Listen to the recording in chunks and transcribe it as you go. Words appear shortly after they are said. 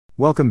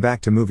Welcome back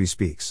to Movie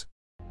Speaks.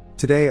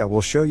 Today I will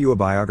show you a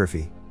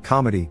biography,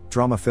 comedy,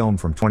 drama film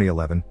from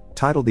 2011,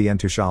 titled The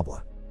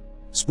Intouchable.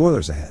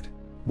 Spoilers ahead.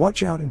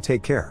 Watch out and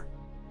take care.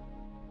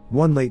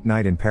 One late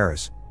night in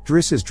Paris,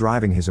 Driss is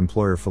driving his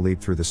employer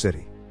Philippe through the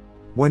city.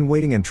 When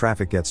waiting in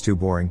traffic gets too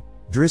boring,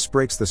 Driss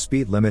breaks the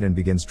speed limit and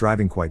begins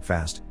driving quite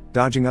fast,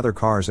 dodging other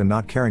cars and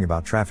not caring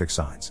about traffic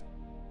signs.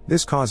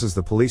 This causes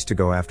the police to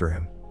go after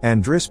him,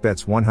 and Driss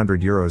bets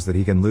 €100 that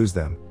he can lose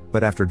them,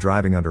 but after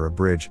driving under a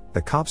bridge,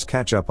 the cops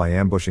catch up by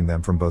ambushing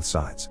them from both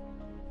sides.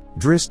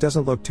 Driss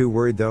doesn't look too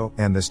worried though,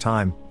 and this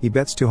time, he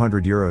bets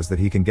 €200 that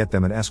he can get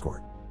them an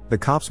escort. The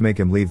cops make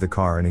him leave the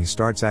car and he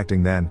starts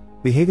acting then,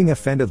 behaving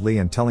offendedly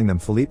and telling them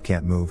Philippe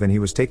can't move and he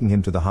was taking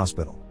him to the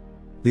hospital.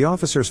 The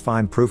officers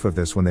find proof of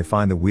this when they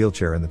find the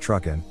wheelchair in the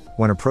truck and,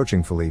 when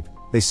approaching Philippe,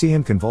 they see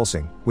him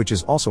convulsing, which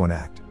is also an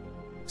act.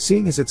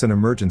 Seeing as it's an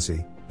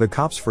emergency, the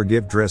cops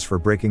forgive Driss for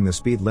breaking the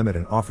speed limit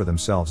and offer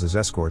themselves as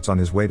escorts on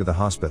his way to the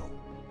hospital.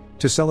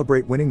 To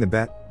celebrate winning the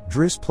bet,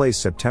 Driss plays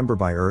September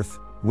by Earth,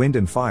 Wind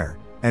and Fire,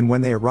 and when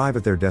they arrive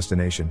at their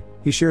destination,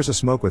 he shares a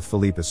smoke with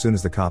Philippe as soon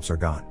as the cops are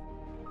gone.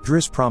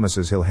 Driss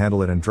promises he'll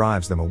handle it and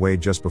drives them away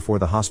just before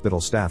the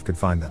hospital staff could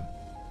find them.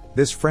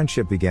 This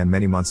friendship began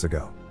many months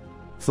ago.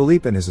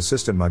 Philippe and his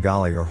assistant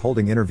Magali are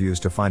holding interviews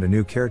to find a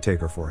new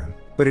caretaker for him,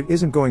 but it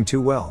isn't going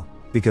too well,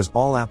 because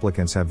all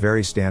applicants have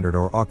very standard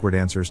or awkward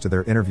answers to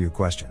their interview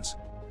questions.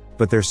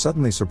 But they're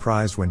suddenly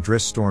surprised when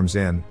Driss storms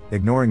in,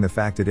 ignoring the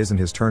fact it isn't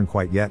his turn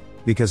quite yet,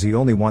 because he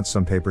only wants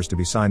some papers to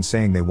be signed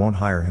saying they won't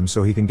hire him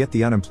so he can get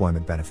the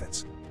unemployment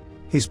benefits.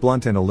 He's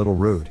blunt and a little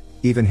rude,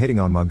 even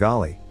hitting on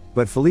Magali,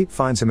 but Philippe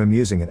finds him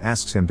amusing and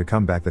asks him to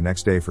come back the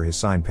next day for his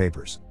signed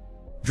papers.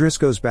 Driss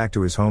goes back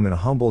to his home in a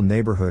humble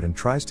neighborhood and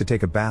tries to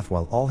take a bath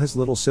while all his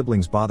little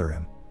siblings bother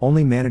him,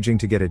 only managing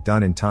to get it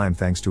done in time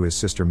thanks to his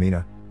sister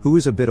Mina, who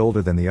is a bit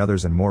older than the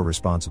others and more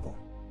responsible.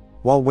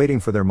 While waiting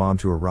for their mom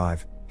to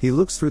arrive, he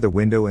looks through the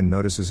window and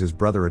notices his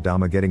brother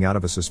Adama getting out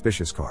of a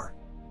suspicious car.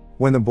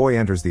 When the boy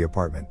enters the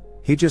apartment,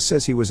 he just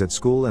says he was at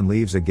school and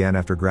leaves again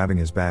after grabbing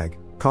his bag,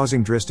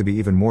 causing Driss to be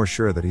even more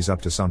sure that he's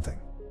up to something.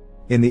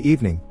 In the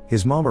evening,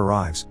 his mom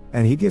arrives,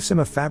 and he gives him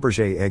a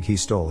Fabergé egg he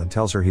stole and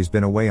tells her he's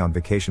been away on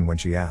vacation when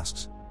she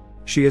asks.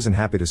 She isn't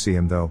happy to see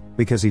him though,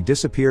 because he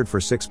disappeared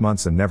for 6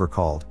 months and never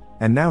called,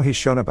 and now he's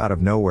shown up out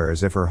of nowhere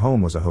as if her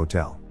home was a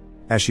hotel.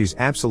 As she's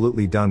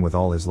absolutely done with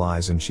all his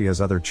lies and she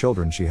has other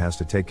children she has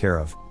to take care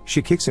of,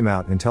 she kicks him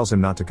out and tells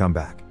him not to come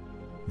back.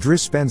 Driss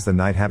spends the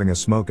night having a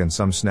smoke and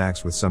some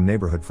snacks with some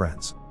neighborhood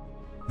friends.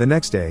 The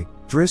next day,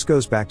 Driss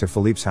goes back to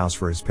Philippe's house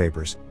for his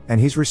papers,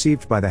 and he's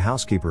received by the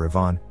housekeeper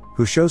Yvonne,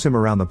 who shows him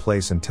around the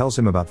place and tells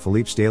him about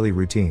Philippe's daily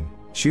routine.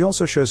 She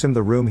also shows him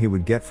the room he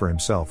would get for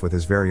himself with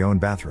his very own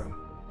bathroom.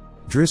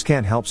 Driss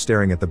can't help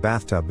staring at the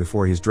bathtub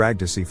before he's dragged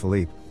to see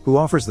Philippe, who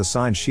offers the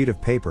signed sheet of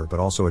paper but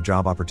also a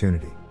job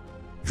opportunity.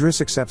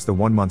 Driss accepts the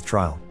 1-month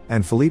trial,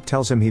 and Philippe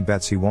tells him he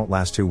bets he won't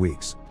last 2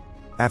 weeks.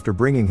 After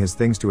bringing his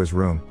things to his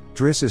room,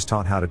 Driss is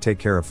taught how to take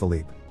care of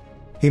Philippe.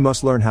 He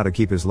must learn how to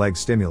keep his legs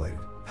stimulated,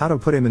 how to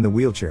put him in the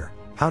wheelchair,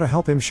 how to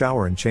help him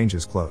shower and change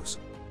his clothes.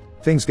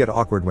 Things get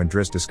awkward when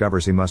Driss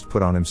discovers he must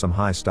put on him some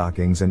high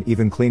stockings and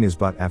even clean his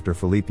butt after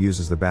Philippe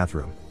uses the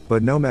bathroom,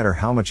 but no matter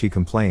how much he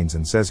complains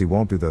and says he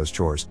won't do those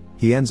chores,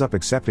 he ends up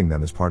accepting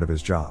them as part of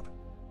his job.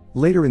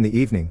 Later in the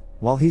evening,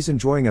 while he's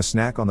enjoying a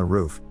snack on the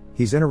roof,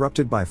 he's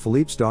interrupted by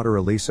Philippe's daughter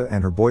Elisa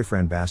and her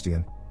boyfriend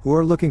Bastien, who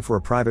are looking for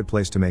a private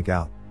place to make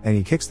out, and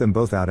he kicks them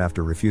both out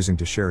after refusing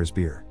to share his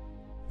beer.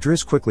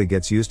 Driss quickly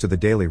gets used to the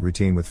daily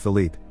routine with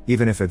Philippe,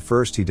 even if at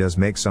first he does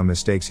make some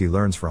mistakes he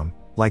learns from,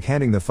 like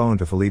handing the phone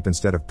to Philippe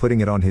instead of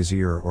putting it on his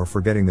ear or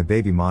forgetting the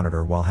baby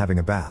monitor while having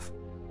a bath.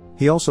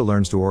 He also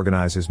learns to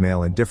organize his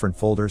mail in different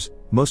folders,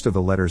 most of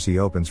the letters he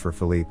opens for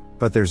Philippe,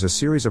 but there's a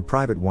series of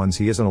private ones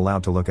he isn't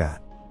allowed to look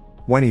at.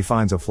 When he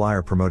finds a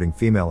flyer promoting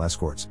female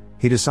escorts,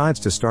 he decides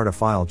to start a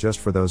file just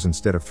for those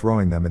instead of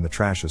throwing them in the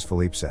trash as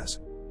Philippe says.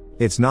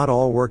 It's not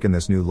all work in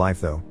this new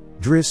life though.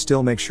 Driss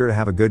still makes sure to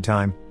have a good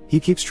time, he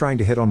keeps trying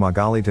to hit on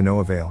Magali to no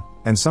avail,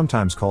 and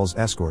sometimes calls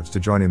escorts to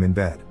join him in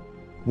bed.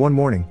 One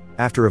morning,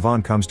 after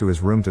Yvonne comes to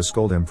his room to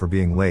scold him for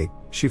being late,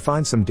 she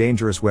finds some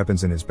dangerous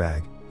weapons in his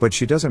bag, but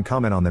she doesn't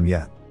comment on them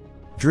yet.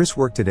 Driss'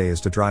 work today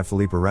is to drive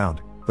Philippe around,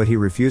 but he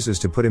refuses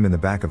to put him in the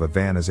back of a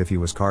van as if he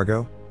was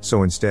cargo,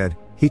 so instead,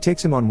 he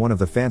takes him on one of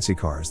the fancy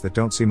cars that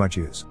don't see much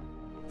use.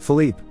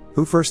 Philippe,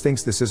 who first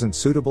thinks this isn't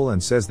suitable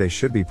and says they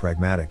should be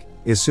pragmatic,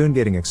 is soon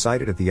getting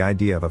excited at the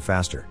idea of a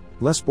faster,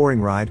 less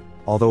boring ride,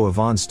 although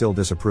Yvonne still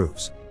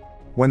disapproves.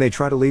 When they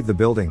try to leave the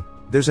building,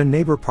 there's a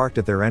neighbor parked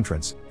at their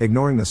entrance,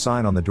 ignoring the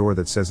sign on the door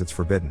that says it's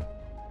forbidden.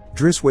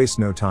 Driss wastes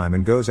no time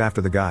and goes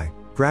after the guy,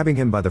 grabbing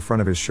him by the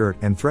front of his shirt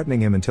and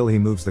threatening him until he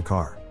moves the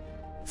car.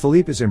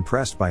 Philippe is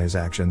impressed by his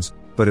actions,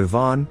 but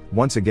Yvonne,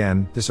 once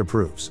again,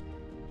 disapproves.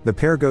 The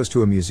pair goes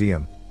to a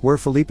museum, where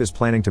Philippe is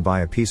planning to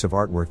buy a piece of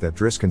artwork that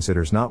Driss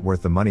considers not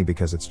worth the money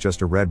because it's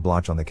just a red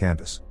blotch on the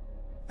canvas.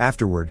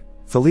 Afterward,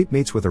 Philippe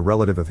meets with a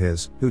relative of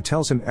his, who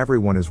tells him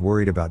everyone is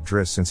worried about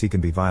Driss since he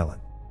can be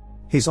violent.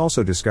 He's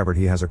also discovered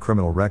he has a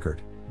criminal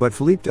record, but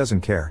Philippe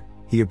doesn't care.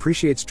 He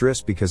appreciates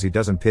Driss because he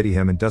doesn't pity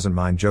him and doesn't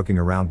mind joking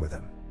around with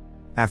him.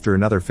 After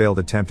another failed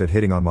attempt at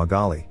hitting on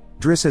Magali,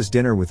 Driss has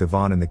dinner with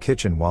Yvonne in the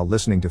kitchen while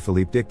listening to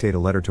Philippe dictate a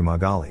letter to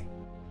Magali.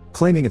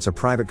 Claiming it's a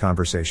private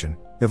conversation,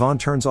 Yvonne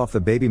turns off the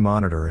baby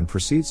monitor and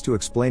proceeds to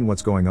explain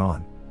what's going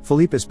on.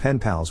 Philippe is pen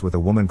pals with a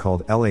woman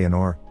called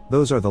Eleanor.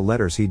 Those are the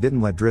letters he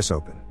didn't let Driss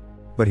open.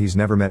 But he's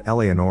never met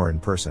Eleanor in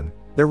person.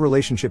 Their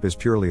relationship is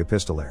purely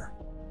epistolary.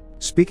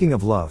 Speaking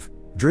of love,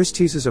 Driss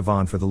teases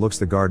Yvonne for the looks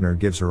the gardener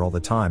gives her all the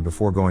time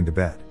before going to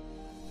bed.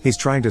 He's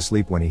trying to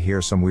sleep when he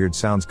hears some weird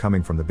sounds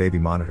coming from the baby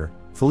monitor.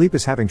 Philippe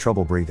is having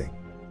trouble breathing.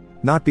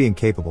 Not being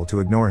capable to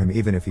ignore him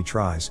even if he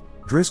tries,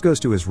 Driss goes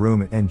to his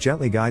room and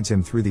gently guides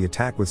him through the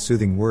attack with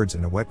soothing words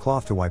and a wet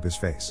cloth to wipe his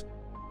face.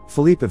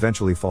 Philippe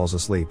eventually falls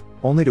asleep,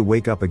 only to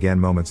wake up again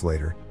moments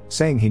later,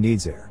 saying he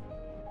needs air.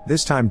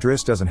 This time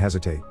Driss doesn't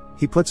hesitate.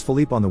 He puts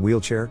Philippe on the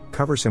wheelchair,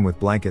 covers him with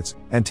blankets,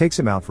 and takes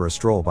him out for a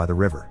stroll by the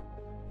river.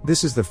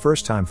 This is the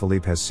first time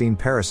Philippe has seen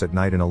Paris at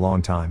night in a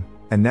long time,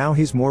 and now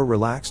he's more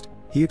relaxed.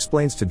 He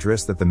explains to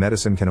Driss that the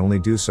medicine can only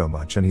do so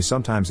much and he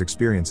sometimes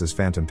experiences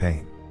phantom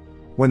pain.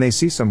 When they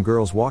see some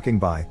girls walking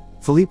by,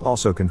 Philippe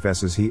also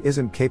confesses he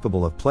isn't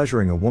capable of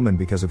pleasuring a woman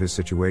because of his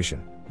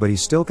situation, but he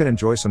still can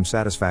enjoy some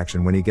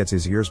satisfaction when he gets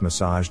his ears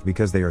massaged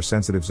because they are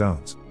sensitive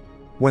zones.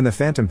 When the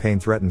phantom pain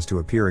threatens to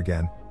appear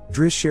again,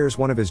 Driss shares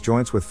one of his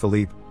joints with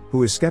Philippe,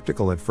 who is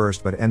skeptical at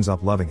first but ends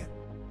up loving it.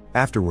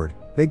 Afterward,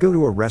 they go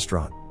to a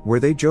restaurant, where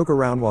they joke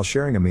around while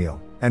sharing a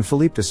meal, and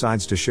Philippe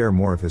decides to share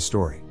more of his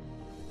story.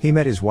 He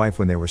met his wife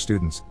when they were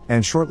students,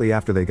 and shortly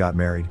after they got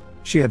married,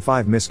 she had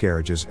 5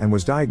 miscarriages and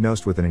was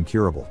diagnosed with an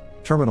incurable,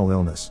 terminal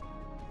illness.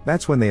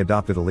 That's when they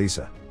adopted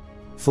Elisa.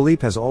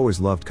 Philippe has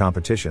always loved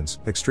competitions,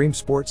 extreme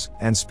sports,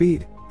 and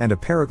speed, and a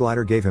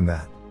paraglider gave him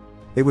that.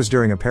 It was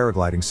during a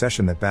paragliding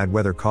session that bad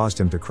weather caused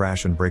him to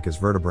crash and break his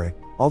vertebrae,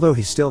 although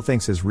he still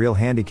thinks his real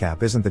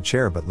handicap isn't the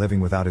chair but living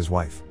without his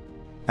wife.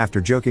 After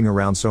joking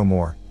around some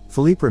more,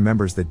 Philippe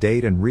remembers the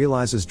date and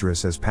realizes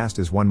Driss has passed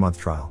his 1-month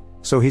trial,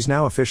 so he's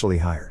now officially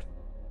hired.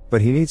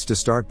 But he needs to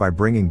start by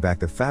bringing back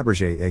the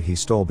Fabergé egg he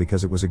stole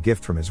because it was a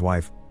gift from his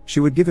wife. She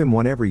would give him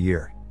one every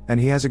year, and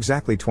he has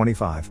exactly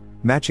 25,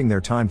 matching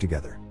their time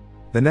together.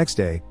 The next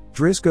day,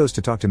 Driss goes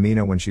to talk to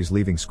Mina when she's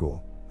leaving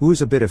school, who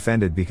is a bit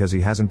offended because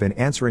he hasn't been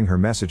answering her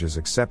messages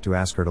except to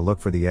ask her to look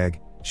for the egg.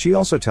 She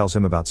also tells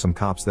him about some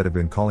cops that have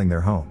been calling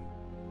their home.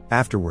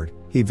 Afterward,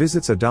 he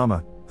visits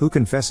Adama, who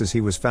confesses he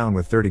was found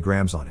with 30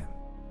 grams on him.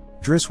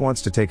 Driss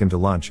wants to take him to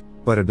lunch,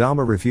 but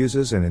Adama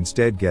refuses and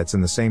instead gets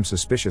in the same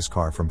suspicious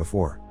car from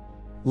before.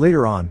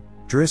 Later on,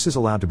 Driss is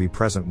allowed to be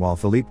present while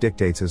Philippe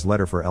dictates his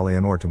letter for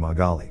Eleanor to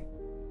Magali.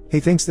 He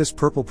thinks this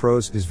purple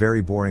prose is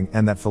very boring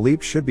and that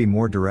Philippe should be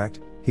more direct.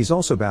 He's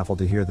also baffled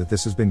to hear that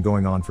this has been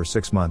going on for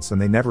 6 months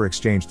and they never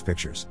exchanged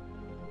pictures.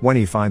 When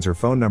he finds her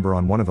phone number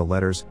on one of the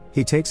letters,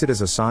 he takes it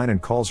as a sign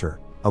and calls her,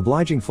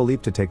 obliging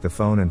Philippe to take the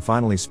phone and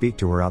finally speak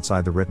to her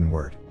outside the written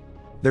word.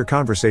 Their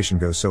conversation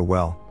goes so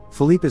well,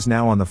 Philippe is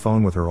now on the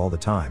phone with her all the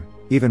time,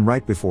 even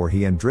right before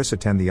he and Driss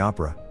attend the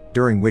opera,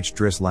 during which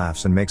Driss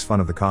laughs and makes fun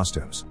of the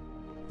costumes.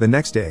 The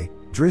next day,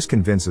 Driss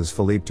convinces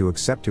Philippe to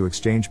accept to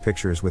exchange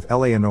pictures with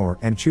Eleanor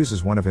and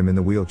chooses one of him in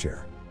the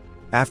wheelchair.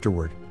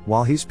 Afterward,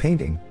 while he's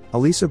painting,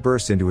 Elisa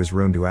bursts into his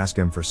room to ask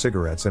him for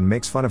cigarettes and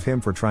makes fun of him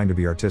for trying to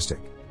be artistic.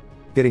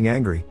 Getting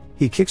angry,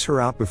 he kicks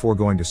her out before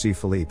going to see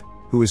Philippe,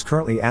 who is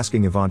currently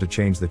asking Yvonne to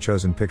change the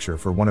chosen picture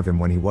for one of him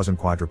when he wasn't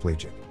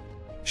quadriplegic.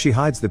 She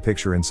hides the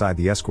picture inside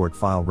the escort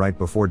file right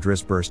before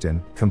Driss burst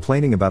in,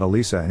 complaining about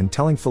Elisa and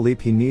telling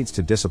Philippe he needs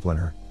to discipline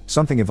her,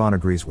 something Yvonne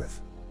agrees with.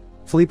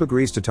 Philippe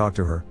agrees to talk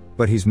to her,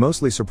 but he's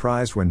mostly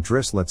surprised when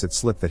Driss lets it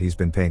slip that he's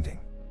been painting.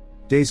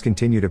 Days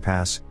continue to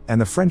pass,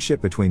 and the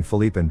friendship between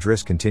Philippe and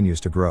Driss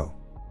continues to grow.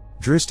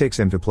 Driss takes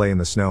him to play in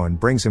the snow and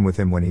brings him with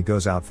him when he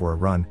goes out for a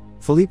run.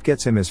 Philippe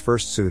gets him his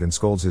first suit and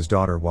scolds his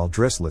daughter while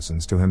Driss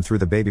listens to him through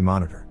the baby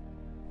monitor.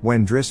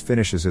 When Driss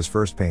finishes his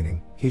first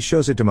painting, he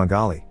shows it to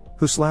Magali,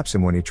 who slaps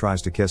him when he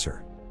tries to kiss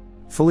her.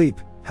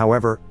 Philippe,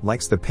 however,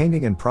 likes the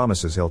painting and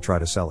promises he'll try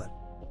to sell it.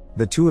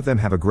 The two of them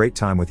have a great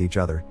time with each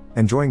other,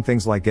 enjoying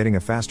things like getting a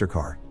faster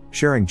car,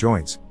 sharing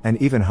joints, and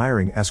even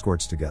hiring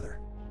escorts together.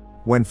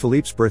 When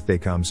Philippe's birthday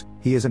comes,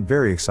 he isn't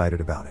very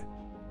excited about it.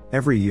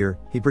 Every year,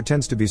 he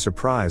pretends to be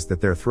surprised that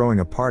they're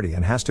throwing a party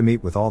and has to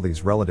meet with all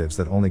these relatives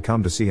that only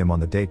come to see him on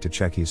the date to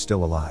check he's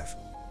still alive.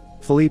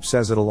 Philippe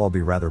says it'll all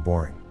be rather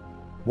boring.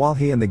 While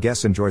he and the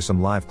guests enjoy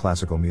some live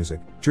classical music,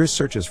 Driss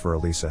searches for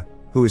Elisa,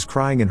 who is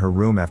crying in her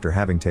room after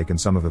having taken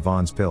some of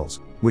Yvonne's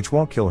pills, which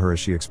won't kill her as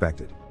she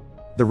expected.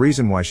 The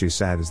reason why she's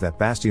sad is that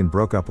Bastien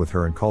broke up with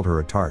her and called her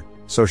a tart,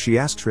 so she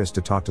asks Driss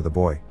to talk to the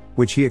boy,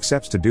 which he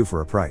accepts to do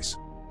for a price.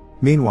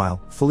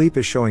 Meanwhile, Philippe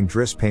is showing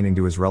Driss painting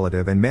to his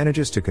relative and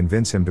manages to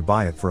convince him to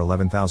buy it for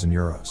 11,000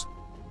 euros.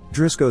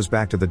 Driss goes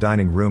back to the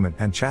dining room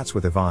and chats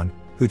with Yvonne,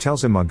 who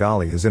tells him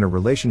Magali is in a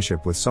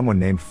relationship with someone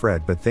named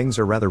Fred, but things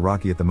are rather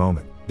rocky at the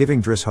moment,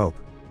 giving Driss hope.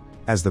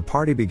 As the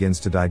party begins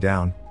to die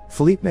down,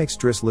 Philippe makes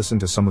Driss listen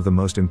to some of the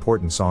most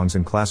important songs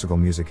in classical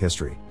music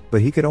history,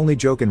 but he could only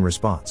joke in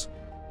response.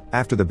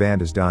 After the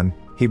band is done,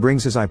 he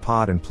brings his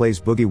iPod and plays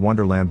Boogie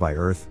Wonderland by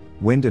Earth,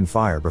 wind and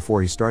fire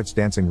before he starts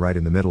dancing right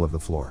in the middle of the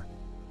floor.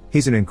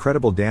 He's an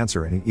incredible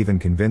dancer and he even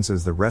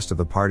convinces the rest of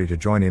the party to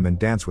join him and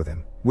dance with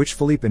him, which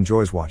Philippe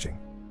enjoys watching.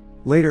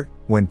 Later,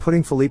 when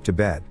putting Philippe to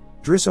bed,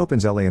 Driss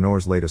opens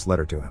Eleanor's latest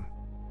letter to him.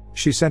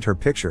 She sent her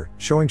picture,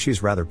 showing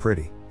she's rather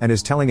pretty, and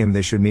is telling him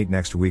they should meet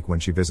next week when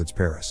she visits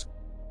Paris.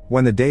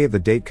 When the day of the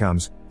date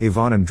comes,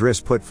 Yvonne and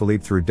Driss put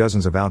Philippe through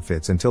dozens of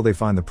outfits until they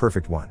find the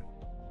perfect one.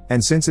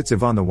 And since it's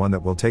Yvonne the one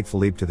that will take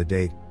Philippe to the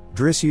date,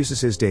 Driss uses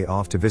his day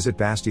off to visit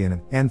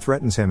Bastien and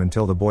threatens him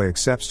until the boy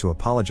accepts to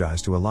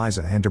apologize to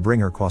Eliza and to bring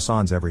her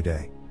croissants every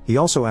day. He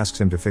also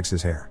asks him to fix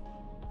his hair.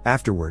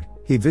 Afterward,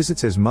 he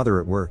visits his mother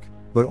at work,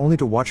 but only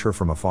to watch her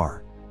from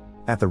afar.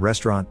 At the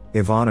restaurant,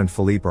 Yvonne and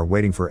Philippe are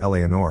waiting for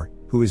Eleanor,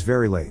 who is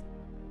very late.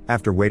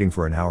 After waiting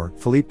for an hour,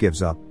 Philippe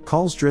gives up,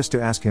 calls Driss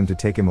to ask him to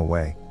take him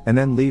away, and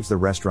then leaves the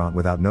restaurant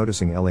without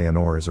noticing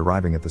Eleanor is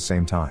arriving at the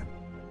same time.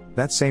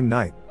 That same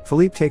night,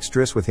 Philippe takes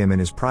Driss with him in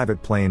his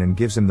private plane and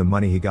gives him the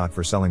money he got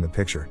for selling the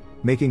picture,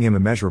 making him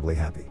immeasurably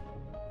happy.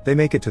 They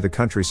make it to the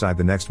countryside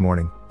the next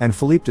morning, and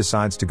Philippe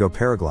decides to go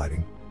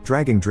paragliding,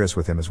 dragging Driss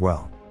with him as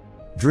well.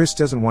 Driss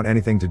doesn't want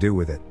anything to do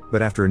with it,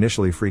 but after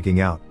initially freaking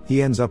out,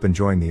 he ends up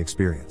enjoying the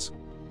experience.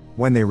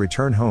 When they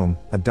return home,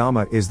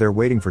 Adama is there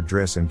waiting for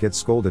Driss and gets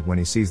scolded when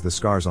he sees the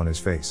scars on his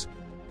face.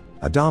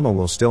 Adama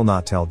will still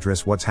not tell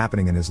Driss what's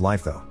happening in his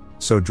life though,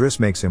 so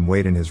Driss makes him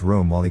wait in his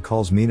room while he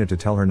calls Mina to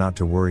tell her not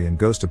to worry and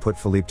goes to put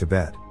Philippe to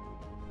bed.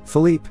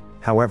 Philippe,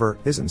 however,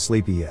 isn't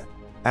sleepy yet.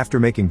 After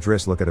making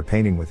Driss look at a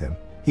painting with him,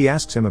 he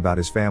asks him about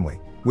his family,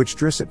 which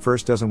Driss at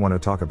first doesn't want to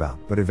talk about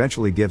but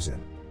eventually gives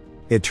in.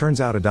 It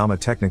turns out Adama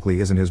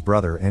technically isn't his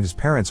brother and his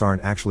parents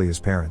aren't actually his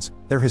parents,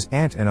 they're his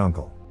aunt and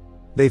uncle.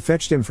 They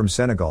fetched him from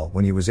Senegal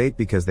when he was 8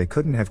 because they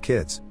couldn't have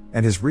kids,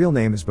 and his real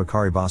name is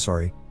Bakari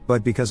Bassari,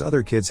 but because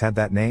other kids had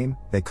that name,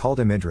 they called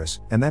him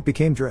Idris, and that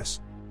became Driss.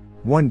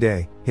 One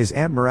day, his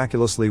aunt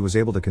miraculously was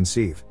able to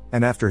conceive,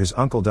 and after his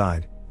uncle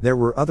died, there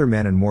were other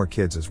men and more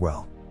kids as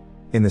well.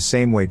 In the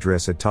same way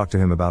Driss had talked to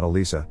him about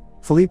Elisa,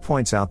 Philippe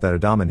points out that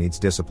Adama needs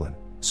discipline,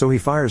 so he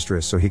fires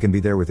Driss so he can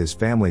be there with his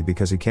family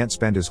because he can't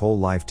spend his whole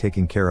life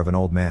taking care of an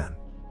old man.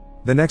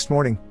 The next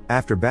morning,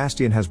 after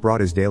Bastien has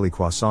brought his daily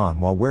croissant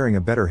while wearing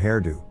a better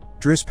hairdo,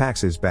 Driss packs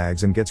his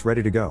bags and gets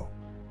ready to go.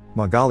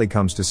 Magali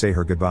comes to say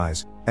her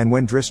goodbyes, and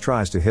when Driss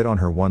tries to hit on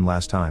her one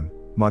last time,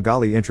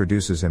 Magali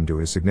introduces him to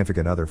his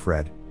significant other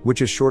Fred,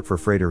 which is short for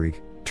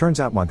Frédéric.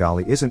 Turns out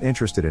Magali isn't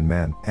interested in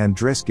men, and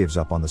Driss gives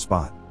up on the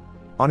spot.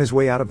 On his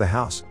way out of the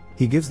house,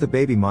 he gives the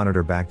baby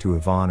monitor back to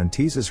Yvonne and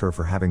teases her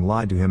for having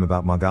lied to him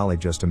about Magali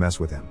just to mess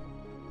with him.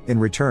 In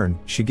return,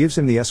 she gives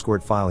him the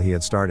escort file he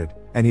had started,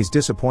 and he's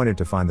disappointed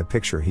to find the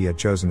picture he had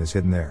chosen is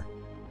hidden there.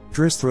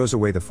 Driss throws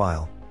away the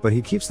file, but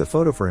he keeps the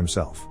photo for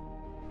himself.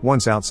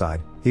 Once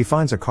outside, he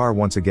finds a car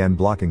once again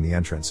blocking the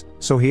entrance,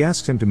 so he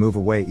asks him to move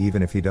away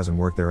even if he doesn't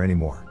work there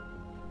anymore.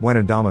 When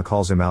Adama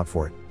calls him out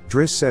for it,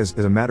 Driss says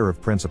it's a matter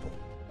of principle.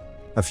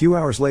 A few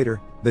hours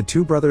later, the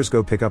two brothers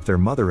go pick up their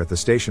mother at the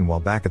station while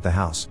back at the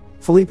house.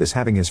 Philippe is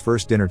having his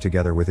first dinner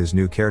together with his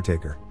new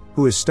caretaker,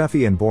 who is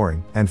stuffy and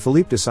boring, and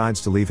Philippe decides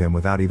to leave him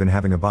without even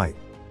having a bite.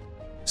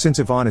 Since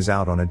Yvonne is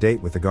out on a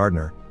date with the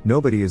gardener,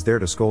 nobody is there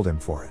to scold him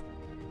for it.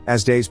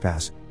 As days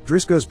pass,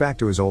 Driss goes back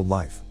to his old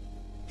life.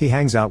 He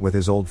hangs out with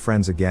his old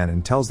friends again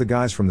and tells the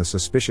guys from the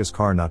suspicious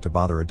car not to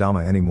bother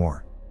Adama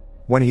anymore.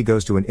 When he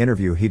goes to an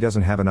interview he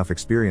doesn't have enough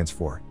experience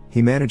for,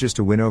 he manages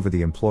to win over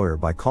the employer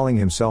by calling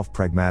himself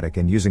pragmatic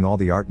and using all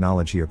the art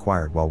knowledge he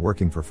acquired while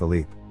working for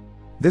Philippe.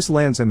 This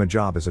lands him a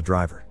job as a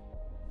driver.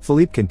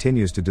 Philippe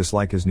continues to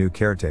dislike his new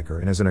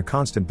caretaker and is in a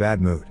constant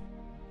bad mood.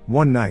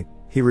 One night,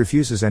 he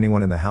refuses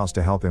anyone in the house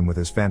to help him with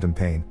his phantom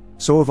pain,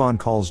 so Yvonne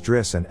calls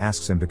Driss and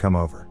asks him to come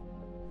over.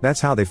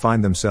 That's how they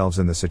find themselves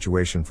in the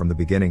situation from the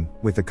beginning,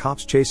 with the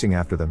cops chasing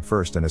after them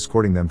first and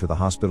escorting them to the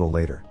hospital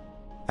later.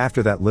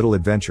 After that little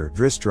adventure,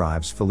 Driss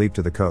drives Philippe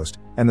to the coast,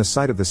 and the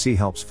sight of the sea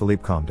helps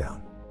Philippe calm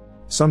down.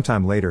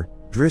 Sometime later,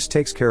 Driss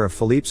takes care of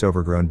Philippe's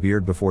overgrown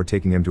beard before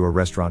taking him to a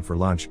restaurant for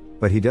lunch,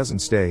 but he doesn't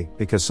stay,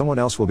 because someone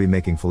else will be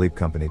making Philippe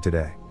company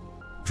today.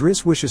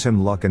 Driss wishes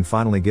him luck and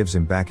finally gives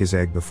him back his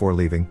egg before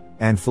leaving,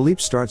 and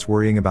Philippe starts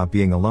worrying about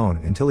being alone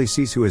until he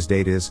sees who his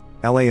date is,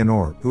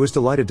 Eleanor, who is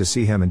delighted to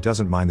see him and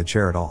doesn't mind the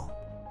chair at all.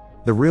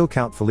 The real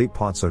Count Philippe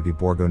Pozzo di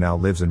Borgo now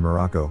lives in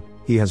Morocco.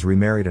 He has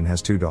remarried and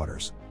has 2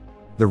 daughters.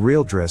 The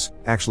real Driss,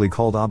 actually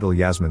called Abdel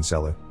Yasmin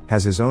Selou,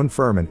 has his own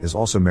firm and is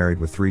also married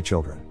with 3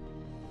 children.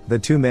 The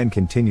 2 men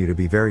continue to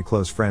be very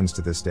close friends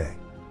to this day.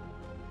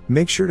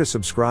 Make sure to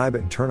subscribe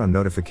and turn on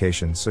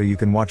notifications so you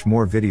can watch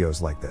more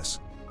videos like this.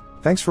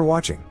 Thanks for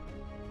watching.